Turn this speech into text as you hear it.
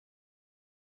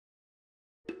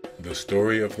The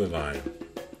story of the lion.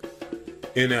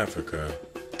 In Africa,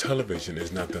 television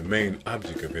is not the main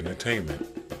object of entertainment.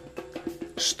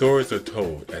 Stories are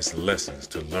told as lessons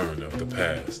to learn of the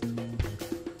past.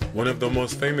 One of the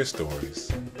most famous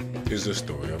stories is the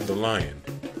story of the lion.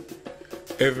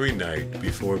 Every night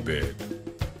before bed,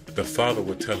 the father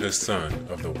would tell his son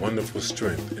of the wonderful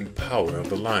strength and power of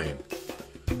the lion,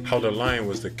 how the lion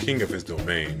was the king of his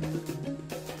domain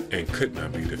and could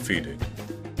not be defeated.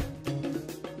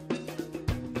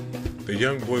 The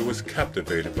young boy was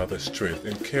captivated by the strength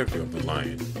and character of the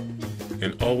lion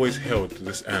and always held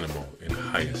this animal in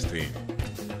high esteem.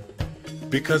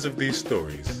 Because of these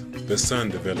stories, the son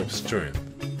developed strength,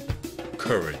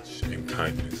 courage, and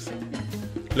kindness.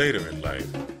 Later in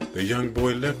life, the young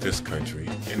boy left his country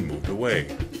and moved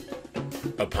away.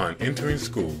 Upon entering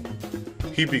school,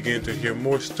 he began to hear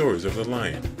more stories of the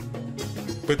lion.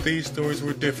 But these stories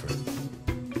were different.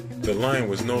 The lion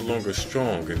was no longer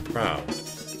strong and proud.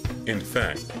 In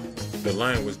fact, the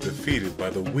lion was defeated by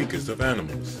the weakest of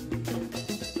animals.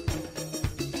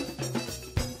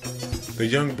 The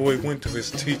young boy went to his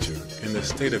teacher in a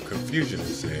state of confusion and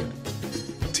said,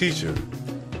 "Teacher,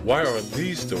 why are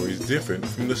these stories different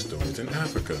from the stories in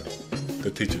Africa?" The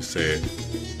teacher said,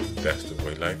 "That's the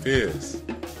way life is."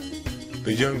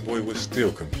 The young boy was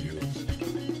still confused.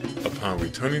 Upon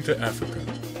returning to Africa,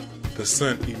 the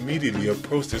son immediately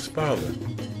approached his father.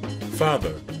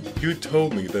 "Father, you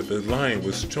told me that the lion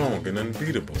was strong and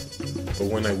unbeatable, but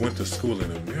when I went to school in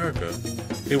America,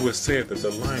 it was said that the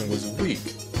lion was weak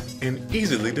and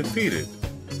easily defeated.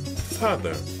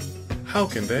 Father, how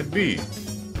can that be?"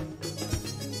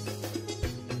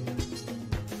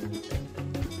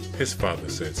 His father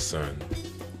said, "Son,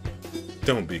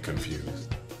 don't be confused.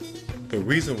 The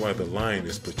reason why the lion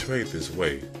is portrayed this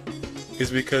way is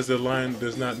because the lion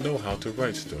does not know how to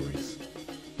write stories.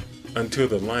 Until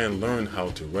the lion learns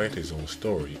how to write his own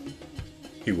story,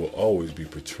 he will always be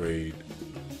portrayed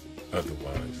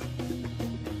otherwise."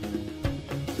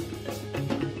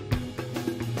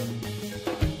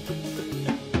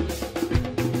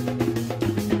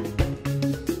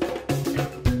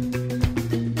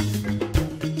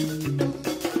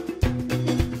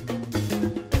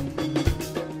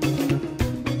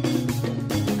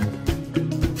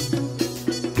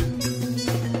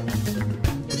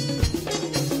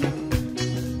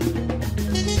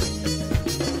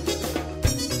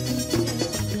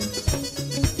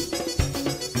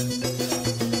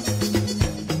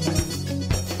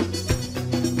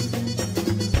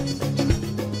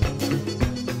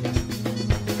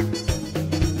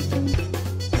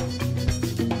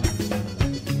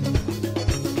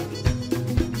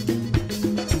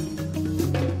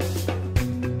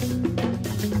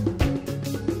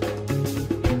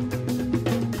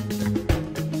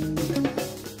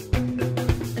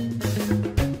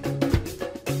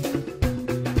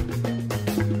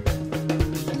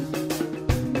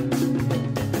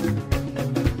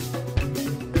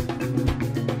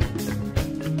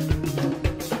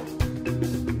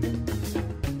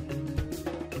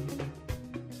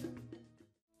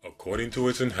 According to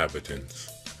its inhabitants,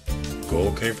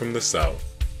 gold came from the south,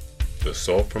 the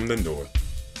salt from the north,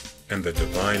 and the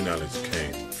divine knowledge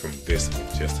came from this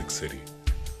majestic city.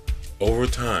 Over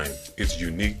time, its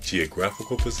unique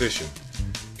geographical position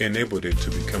enabled it to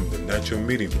become the natural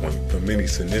meeting point for many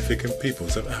significant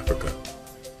peoples of Africa,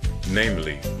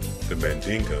 namely the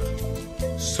Mandinka,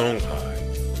 Songhai,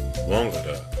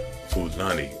 Wangara,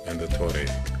 Fulani, and the Tuareg.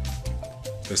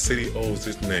 The city owes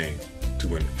its name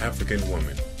to an African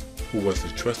woman who was the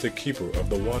trusted keeper of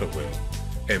the waterway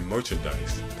and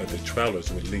merchandise that the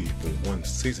travelers would leave from one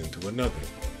season to another,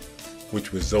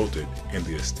 which resulted in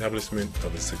the establishment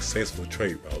of the successful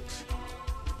trade routes.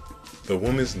 The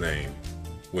woman's name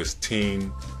was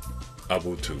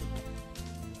Timbuktu,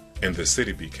 and the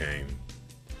city became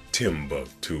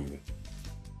Timbuktu.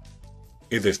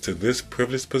 It is to this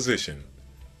privileged position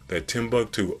that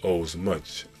Timbuktu owes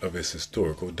much of its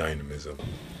historical dynamism.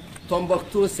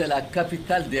 Timbuktu, c'est la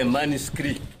capitale des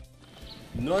manuscrits,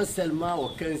 non seulement au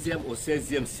 15e, au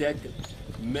 16e siècle,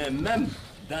 mais même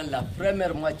dans la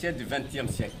première moitié du 20e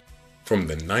siècle. From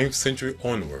the 9th century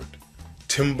onward,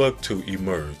 Timbuktu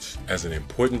emerged as an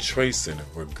important trade center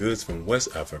where goods from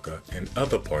West Africa and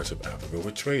other parts of Africa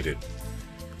were traded.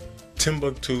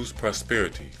 Timbuktu's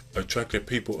prosperity attracted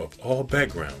people of all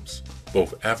backgrounds,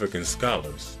 both African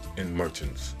scholars and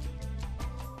merchants.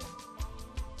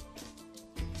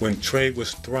 When trade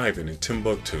was thriving in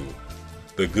Timbuktu,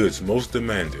 the goods most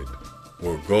demanded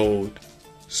were gold,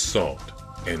 salt,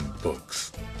 and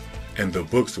books. And the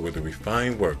books were the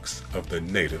refined works of the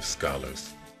native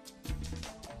scholars.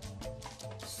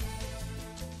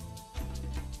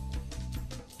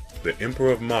 The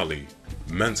Emperor of Mali,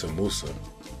 Mansa Musa,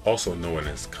 also known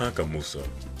as Kanka Musa,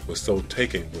 was so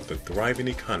taken with the thriving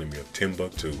economy of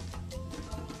Timbuktu.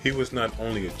 He was not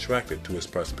only attracted to its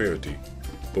prosperity,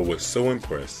 but was so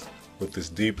impressed with its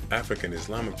deep African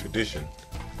Islamic tradition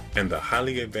and the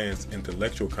highly advanced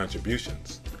intellectual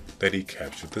contributions that he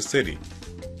captured the city.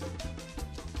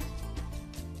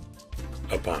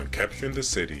 Upon capturing the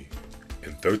city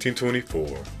in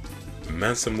 1324,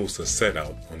 Mansa Musa set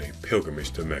out on a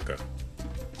pilgrimage to Mecca.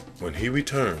 When he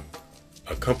returned,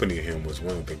 accompanying him was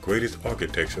one of the greatest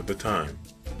architects of the time,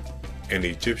 an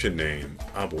Egyptian named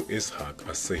Abu Ishaq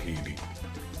as-Sahili.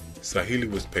 Sahili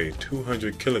was paid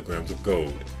 200 kilograms of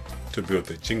gold to build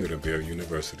the Timbuktu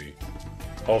University,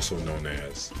 also known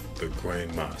as the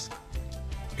Grand Mosque.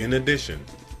 In addition,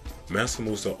 Mansa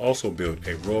Musa also built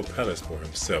a royal palace for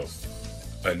himself,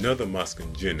 another mosque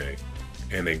in Jenne,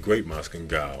 and a great mosque in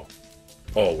Gao,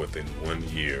 all within 1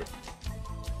 year.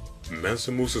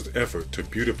 Mansa Musa's effort to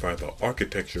beautify the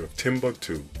architecture of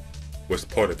Timbuktu was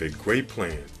part of a great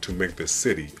plan to make the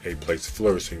city a place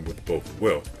flourishing with both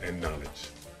wealth and knowledge.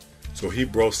 So he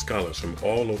brought scholars from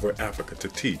all over Africa to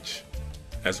teach,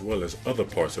 as well as other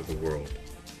parts of the world.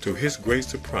 To his great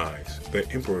surprise, the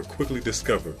emperor quickly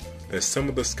discovered that some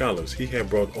of the scholars he had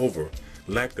brought over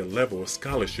lacked the level of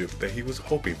scholarship that he was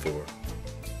hoping for.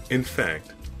 In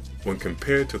fact, when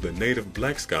compared to the native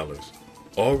black scholars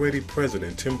already present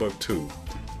in Timbuktu,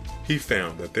 he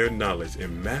found that their knowledge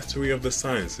and mastery of the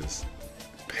sciences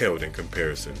paled in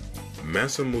comparison.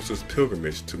 Mansa Musa's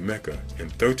pilgrimage to Mecca in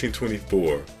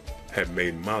 1324 had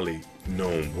made Mali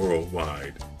known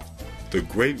worldwide. The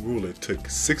great ruler took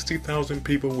 60,000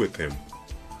 people with him,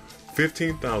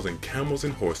 15,000 camels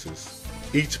and horses,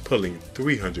 each pulling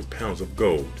 300 pounds of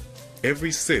gold.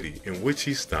 Every city in which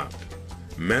he stopped,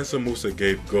 Mansa Musa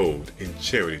gave gold in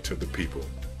charity to the people.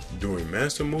 During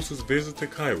Mansa Musa's visit to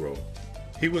Cairo,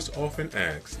 he was often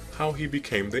asked how he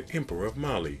became the Emperor of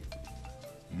Mali.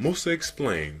 Musa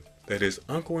explained that his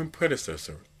uncle and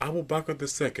predecessor, Abu Bakr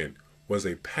II, was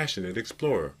a passionate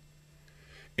explorer.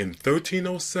 In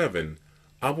 1307,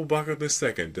 Abu Bakr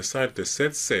II decided to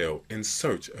set sail in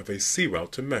search of a sea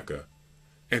route to Mecca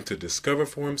and to discover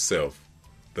for himself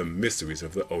the mysteries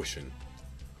of the ocean.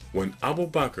 When Abu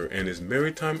Bakr and his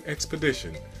maritime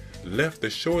expedition left the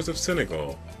shores of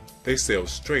Senegal, they sailed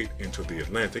straight into the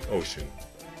Atlantic Ocean.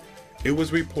 It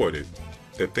was reported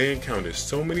that they encountered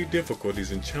so many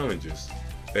difficulties and challenges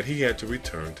that he had to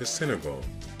return to Senegal.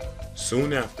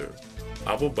 Soon after,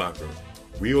 Abu Bakr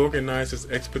reorganized his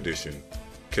expedition,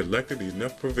 collected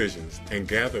enough provisions, and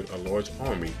gathered a large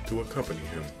army to accompany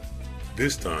him.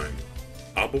 This time,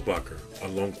 Abu Bakr,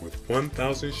 along with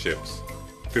 1,000 ships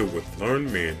filled with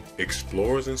learned men,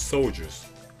 explorers, and soldiers,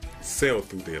 sailed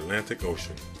through the Atlantic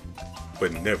Ocean,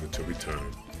 but never to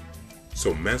return.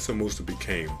 So Mansa Musa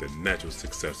became the natural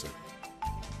successor.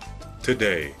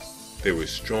 Today, there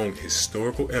is strong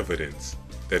historical evidence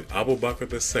that Abu Bakr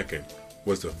II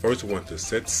was the first one to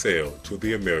set sail to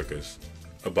the Americas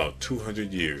about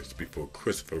 200 years before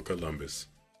Christopher Columbus.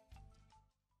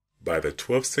 By the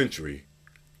 12th century,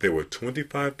 there were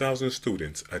 25,000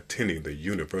 students attending the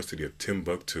University of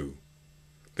Timbuktu.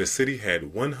 The city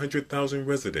had 100,000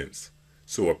 residents,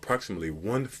 so approximately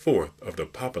 1/4 of the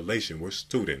population were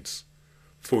students.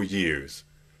 For years,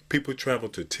 people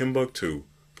traveled to Timbuktu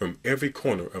from every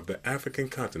corner of the African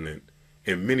continent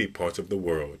and many parts of the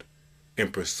world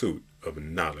in pursuit of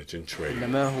knowledge and trade.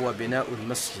 إنما هو بناء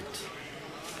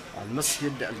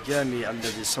المسجد الجامع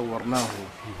الذي صورناه،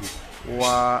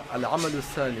 والعمل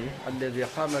الثاني الذي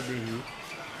قام به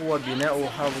هو بناء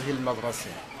هذه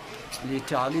المدرسة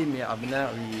لتعليم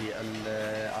أبناء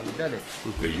البلد.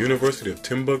 The University of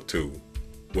Timbuktu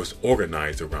was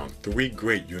organized around 3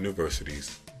 great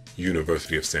universities: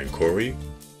 University of Sankore,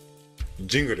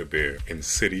 Jingerdebeer, and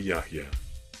Sidi Yahya.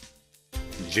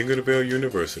 Jingerdebeer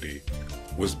University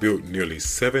was built nearly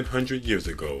 700 years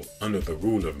ago under the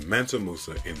rule of Mansa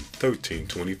Musa in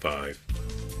 1325.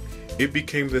 It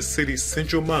became the city's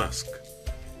central mosque.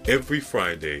 Every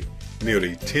Friday,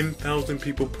 nearly 10,000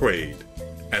 people prayed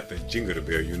at the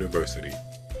Jingerdebeer University.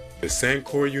 The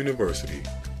Sankore University,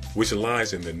 which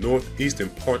lies in the northeastern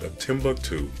part of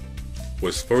Timbuktu,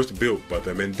 was first built by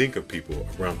the Mandinka people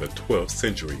around the 12th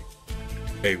century.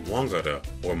 A Wangara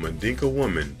or Mandinka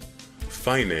woman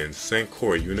financed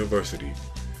Sankore University,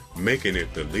 making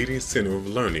it the leading center of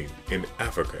learning in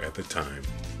Africa at the time.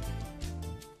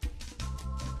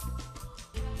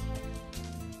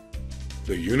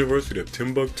 The University of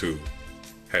Timbuktu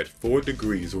had 4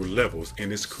 degrees or levels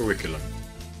in its curriculum.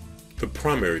 The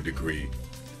primary degree.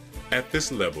 At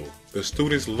this level, the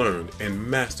students learned and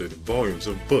mastered volumes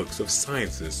of books of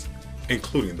sciences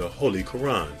including the Holy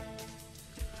Quran,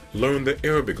 learn the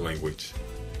Arabic language,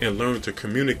 and learn to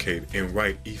communicate and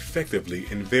write effectively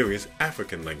in various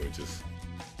African languages.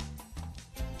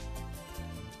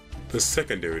 The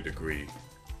secondary degree.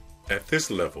 At this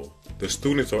level, the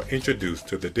students are introduced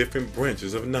to the different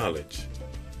branches of knowledge: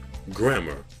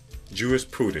 grammar,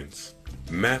 jurisprudence,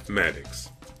 mathematics,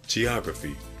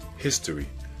 geography, history,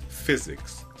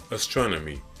 physics,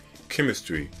 astronomy,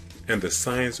 chemistry, and the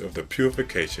science of the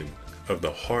purification of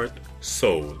the heart,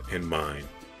 soul, and mind.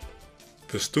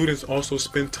 The students also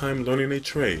spend time learning a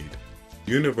trade.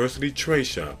 University trade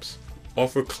shops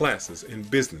offer classes in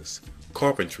business,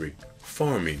 carpentry,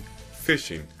 farming,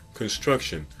 fishing,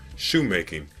 construction,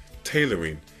 shoemaking,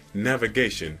 tailoring,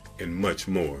 navigation, and much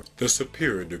more. The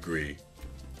superior degree.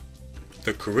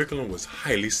 The curriculum was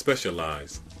highly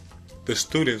specialized. The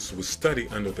students would study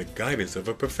under the guidance of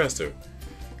a professor.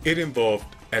 It involved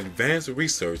advanced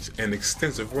research and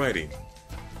extensive writing.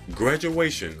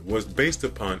 Graduation was based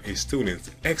upon a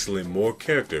student's excellent moral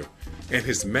character and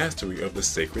his mastery of the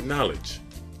sacred knowledge.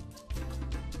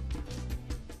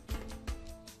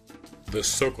 The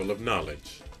Circle of Knowledge.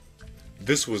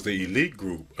 This was the elite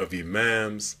group of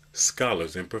imams,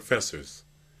 scholars, and professors.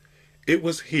 It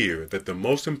was here that the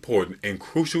most important and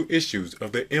crucial issues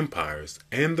of the empires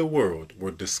and the world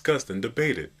were discussed and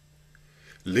debated.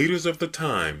 Leaders of the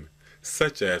time,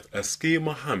 such as Aski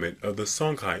Muhammad of the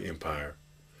Songhai Empire,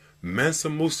 Mansa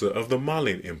Musa of the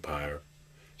Malian Empire,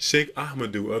 Sheikh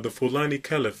Ahmadu of the Fulani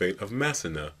Caliphate of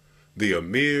Massena, the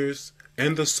emirs,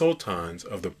 and the sultans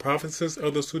of the provinces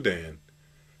of the Sudan,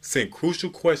 sent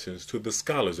crucial questions to the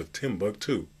scholars of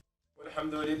Timbuktu.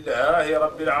 الحمد لله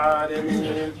رب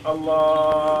العالمين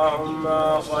اللهم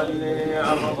صل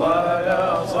أفضل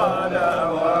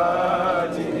صلواتك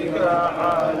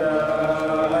على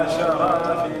أشرف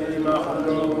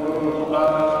مخلوقاتك.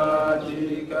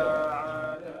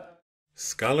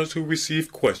 Scholars who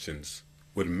received questions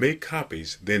would make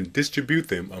copies, then distribute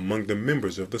them among the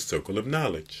members of the Circle of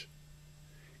Knowledge.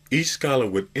 Each scholar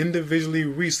would individually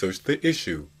research the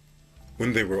issue.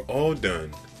 When they were all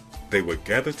done, they would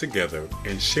gather together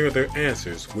and share their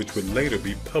answers, which would later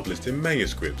be published in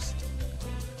manuscripts.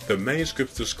 The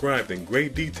manuscripts described in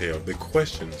great detail the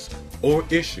questions or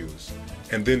issues,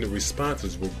 and then the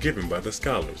responses were given by the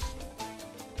scholars.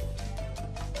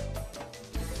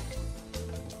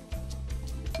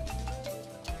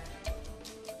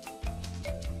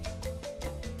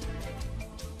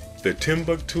 The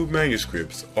Timbuktu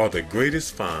manuscripts are the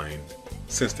greatest find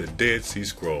since the Dead Sea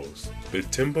Scrolls. The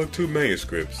Timbuktu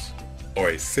manuscripts are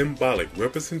a symbolic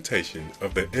representation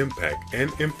of the impact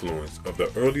and influence of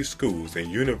the early schools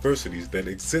and universities that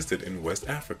existed in West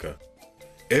Africa.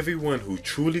 Everyone who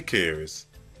truly cares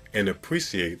and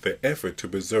appreciates the effort to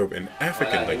preserve an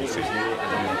African legacy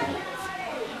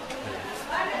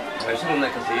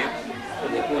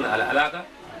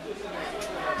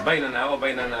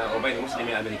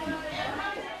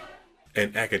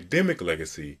an academic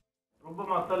legacy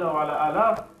ربما اطلعوا على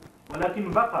آلاف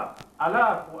ولكن بقى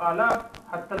آلاف وآلاف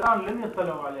حتى الآن لم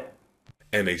يطلعوا عليه.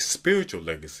 And a spiritual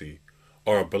legacy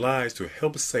are obliged to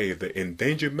help save the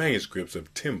endangered manuscripts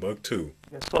of Timbuktu.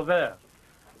 Sauver.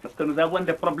 Parce que nous avons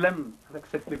des problèmes avec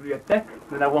cette bibliothèque,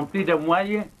 nous n'avons plus de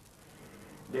moyens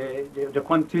de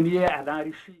continuer à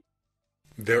l'enrichir.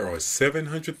 There are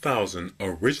 700,000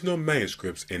 original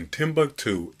manuscripts in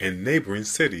Timbuktu and neighboring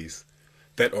cities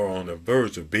that are on the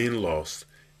verge of being lost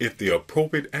if the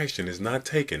appropriate action is not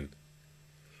taken.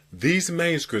 These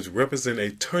manuscripts represent a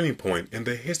turning point in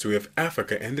the history of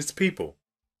Africa and its people.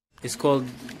 It's called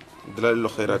Dalail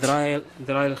al-Khairat.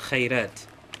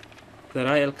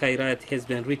 Dalail al-Khairat has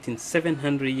been written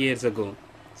 700 years ago.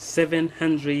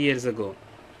 700 years ago.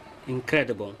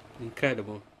 Incredible,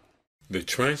 incredible. The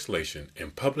translation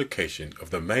and publication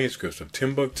of the manuscripts of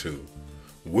Timbuktu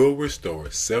will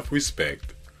restore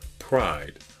self-respect,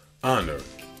 pride, honor,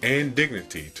 and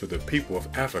dignity to the people of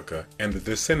Africa and the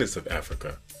descendants of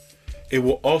Africa. It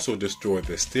will also destroy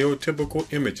the stereotypical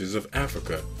images of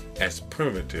Africa as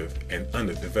primitive and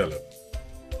underdeveloped.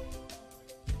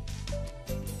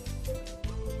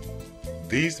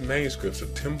 These manuscripts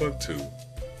of Timbuktu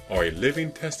are a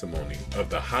living testimony of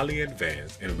the highly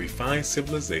advanced and refined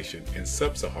civilization in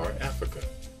sub-Saharan Africa.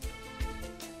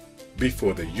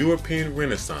 Before the European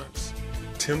Renaissance,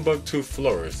 Timbuktu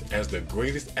flourished as the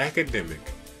greatest academic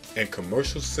and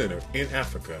commercial center in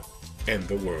Africa and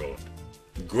the world.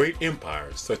 Great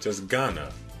empires such as Ghana,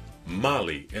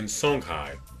 Mali, and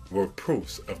Songhai were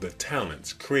proofs of the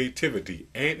talents, creativity,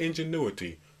 and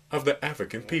ingenuity of the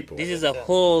African people. This is a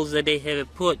hole that they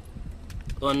have put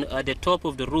on at the top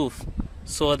of the roof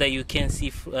so that you can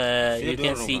see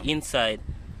inside.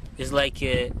 It's like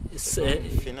it's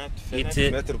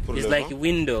like a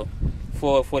window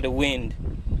for the wind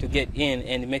to get in,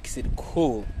 and it makes it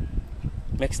cool.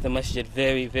 Makes the masjid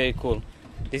very, very cool.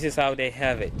 This is how they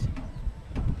have it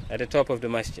at the top of the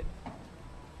masjid.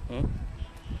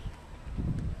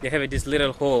 They have these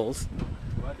little holes,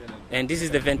 and this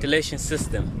is the ventilation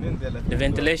system. The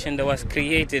ventilation that was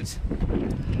created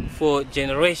for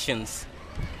generations,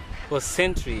 for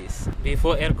centuries,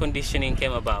 before air conditioning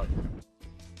came about.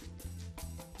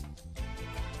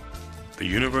 The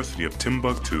University of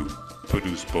Timbuktu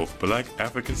produced both black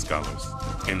African scholars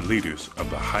and leaders of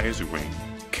the highest rank,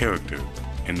 character,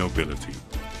 and nobility.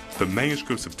 The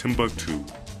manuscripts of Timbuktu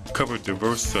covered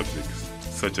diverse subjects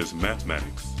such as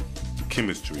mathematics,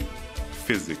 chemistry,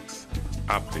 physics,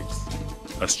 optics,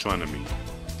 astronomy,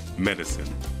 medicine,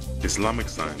 Islamic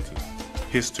sciences,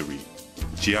 history,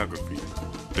 geography,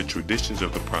 the traditions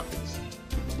of the prophets,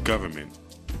 government,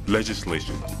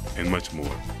 legislation, and much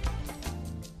more.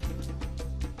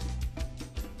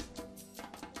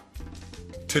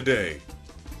 Today,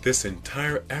 this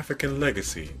entire African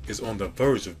legacy is on the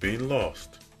verge of being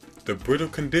lost. The brittle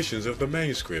conditions of the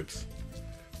manuscripts.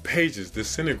 Pages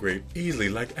disintegrate easily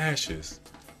like ashes.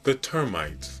 The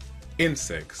termites,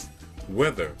 insects,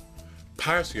 weather,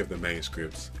 piracy of the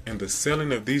manuscripts, and the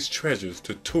selling of these treasures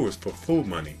to tourists for food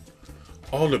money.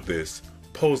 All of this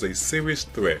pose a serious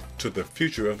threat to the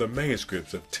future of the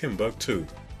manuscripts of Timbuktu.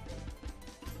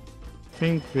 I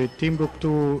think the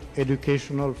Timbuktu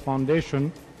Educational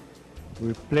Foundation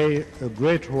will play a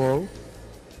great role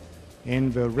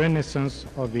in the renaissance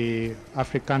of the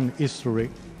African history.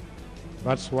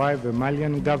 That's why the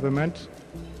Malian government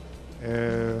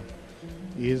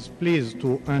is pleased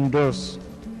to endorse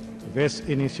this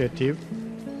initiative,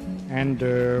 and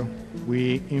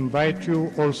we invite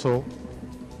you also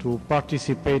to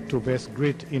participate to this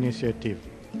great initiative.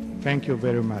 Thank you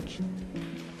very much.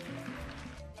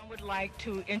 I would like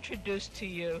to introduce to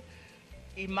you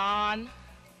Imam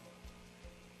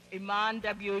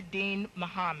W. Dean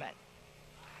Muhammad.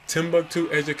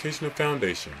 Timbuktu Educational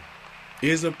Foundation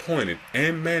is appointed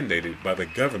and mandated by the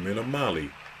government of Mali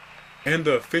and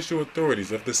the official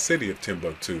authorities of the city of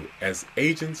Timbuktu as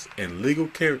agents and legal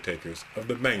caretakers of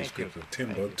the manuscripts of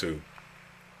Timbuktu.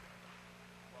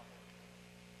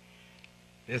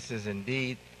 This is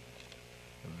indeed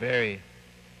a very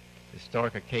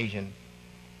historic occasion,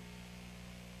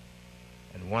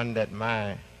 and one that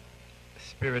my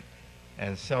spirit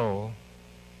and soul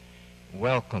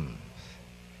welcomes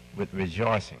with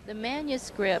rejoicing. The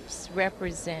manuscripts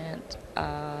represent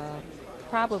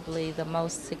probably the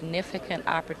most significant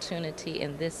opportunity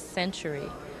in this century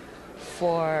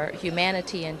for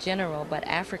humanity in general, but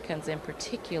Africans in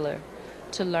particular,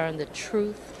 to learn the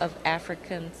truth of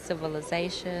African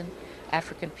civilization,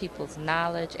 African people's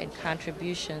knowledge and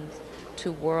contributions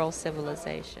to world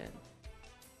civilization.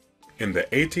 In the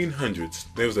 1800s,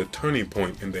 there was a turning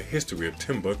point in the history of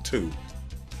Timbuktu.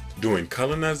 During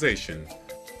colonization,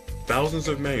 thousands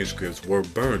of manuscripts were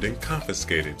burned and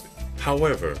confiscated.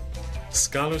 However,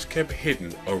 scholars kept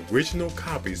hidden original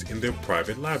copies in their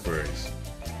private libraries.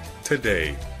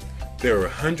 Today, there are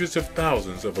hundreds of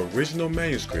thousands of original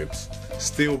manuscripts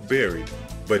still buried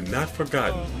but not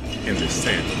forgotten in the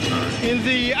sand of time. In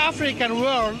the African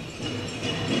world,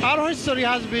 our history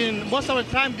has been most of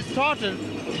the time distorted,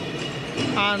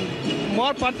 and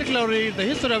more particularly the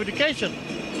history of education.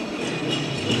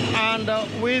 And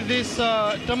with this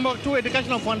Timbuktu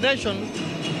Educational Foundation,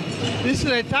 this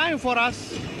is a time for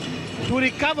us to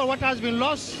recover what has been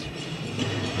lost,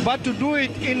 but to do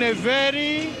it in a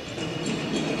very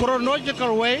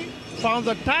chronological way from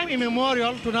the time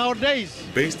immemorial to nowadays.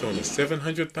 Based on the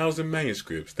 700,000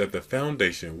 manuscripts that the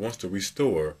Foundation wants to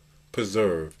restore,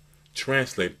 preserve,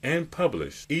 translate, and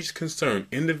publish, each concerned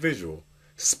individual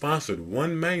sponsored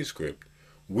one manuscript,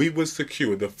 we would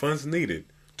secure the funds needed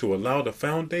to allow the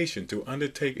Foundation to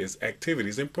undertake its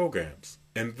activities and programs,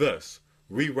 and thus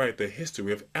rewrite the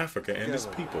history of Africa and its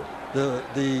people.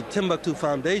 The Timbuktu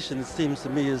Foundation, it seems to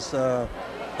me, is a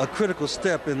critical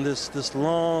step in this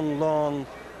long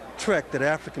trek that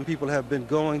African people have been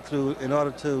going through in order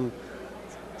to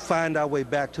find our way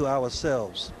back to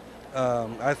ourselves.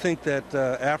 I think that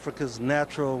Africa's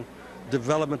natural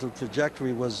developmental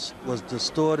trajectory was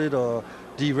distorted or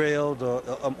derailed or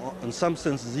in some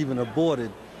senses even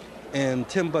aborted. And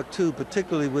Timbuktu,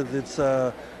 particularly with its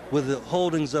with the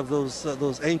holdings of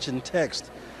those ancient texts,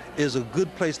 is a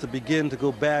good place to begin to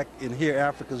go back and hear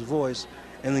Africa's voice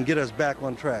and then get us back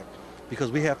on track,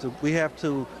 because we have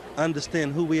to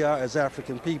understand who we are as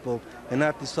African people and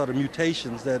not these sort of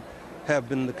mutations that have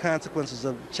been the consequences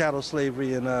of chattel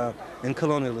slavery and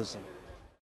colonialism.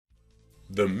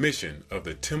 The mission of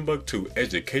the Timbuktu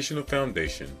Educational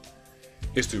Foundation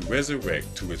is to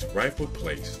resurrect to its rightful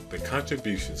place the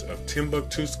contributions of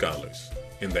Timbuktu scholars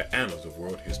in the annals of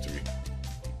world history.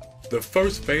 The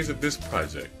first phase of this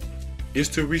project is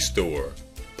to restore,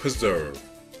 preserve,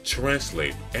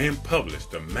 translate, and publish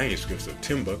the manuscripts of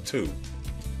Timbuktu.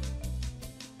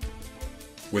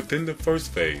 Within the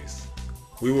first phase,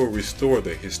 we will restore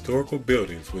the historical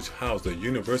buildings which house the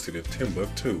University of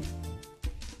Timbuktu.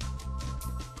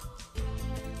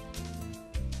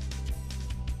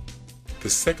 The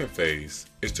second phase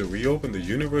is to reopen the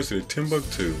University of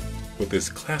Timbuktu with its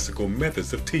classical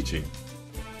methods of teaching.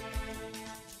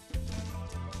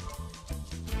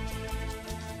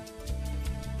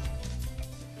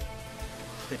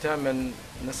 ختاما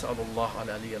نسأل الله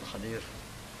العلي القدير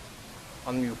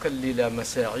أن يكلل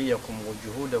مساعيكم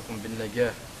وجهودكم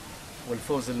بالنجاح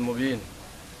والفوز المبين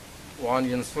وأن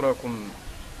ينصركم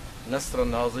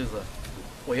نصرا عزيزا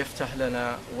ويفتح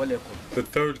لنا ولكم. The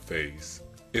third phase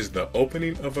is the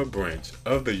opening of a branch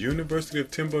of the University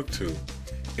of Timbuktu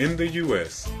in the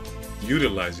U.S.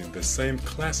 utilizing the same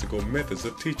classical methods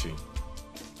of teaching.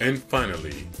 And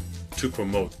finally, to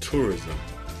promote tourism,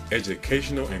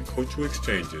 educational and cultural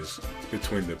exchanges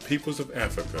between the peoples of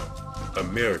Africa,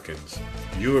 Americans,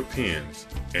 Europeans,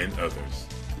 and others.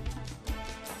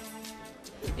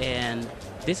 And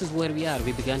this is where we are.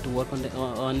 We began to work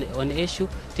on the issue.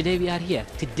 Today we are here.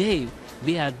 Today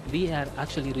we are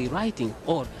actually rewriting,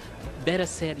 or better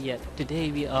said yet, today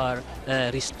we are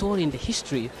restoring the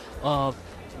history of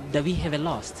that we have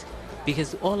lost.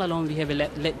 Because all along we have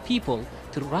let people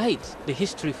to write the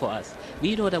history for us.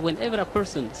 We know that whenever a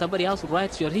person, somebody else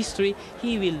writes your history,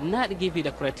 he will not give you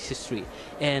the correct history.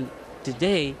 And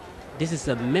today, this is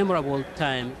a memorable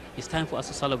time. It's time for us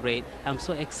to celebrate. I'm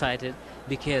so excited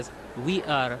because we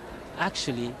are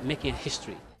actually making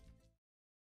history.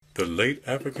 The late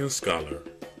African scholar,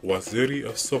 Waziri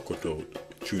of Sokoto,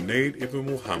 Junaid ibn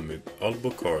Muhammad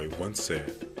al-Bukhari once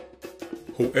said,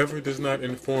 "Whoever does not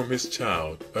inform his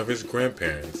child of his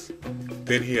grandparents,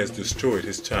 then he has destroyed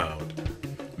his child,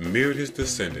 mirrored his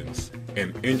descendants,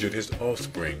 and injured his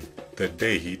offspring the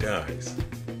day he dies.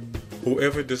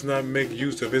 Whoever does not make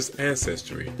use of his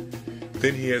ancestry,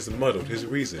 then he has muddled his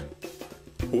reason.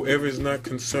 Whoever is not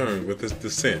concerned with his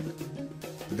descent,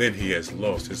 then he has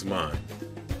lost his mind.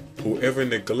 Whoever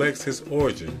neglects his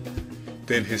origin,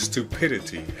 then his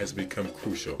stupidity has become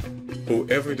crucial.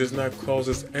 Whoever does not cause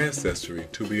his ancestry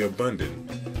to be abundant,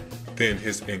 then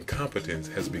his incompetence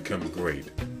has become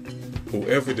great.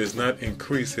 Whoever does not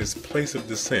increase his place of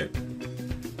descent,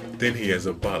 then he has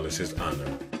abolished his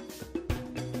honor."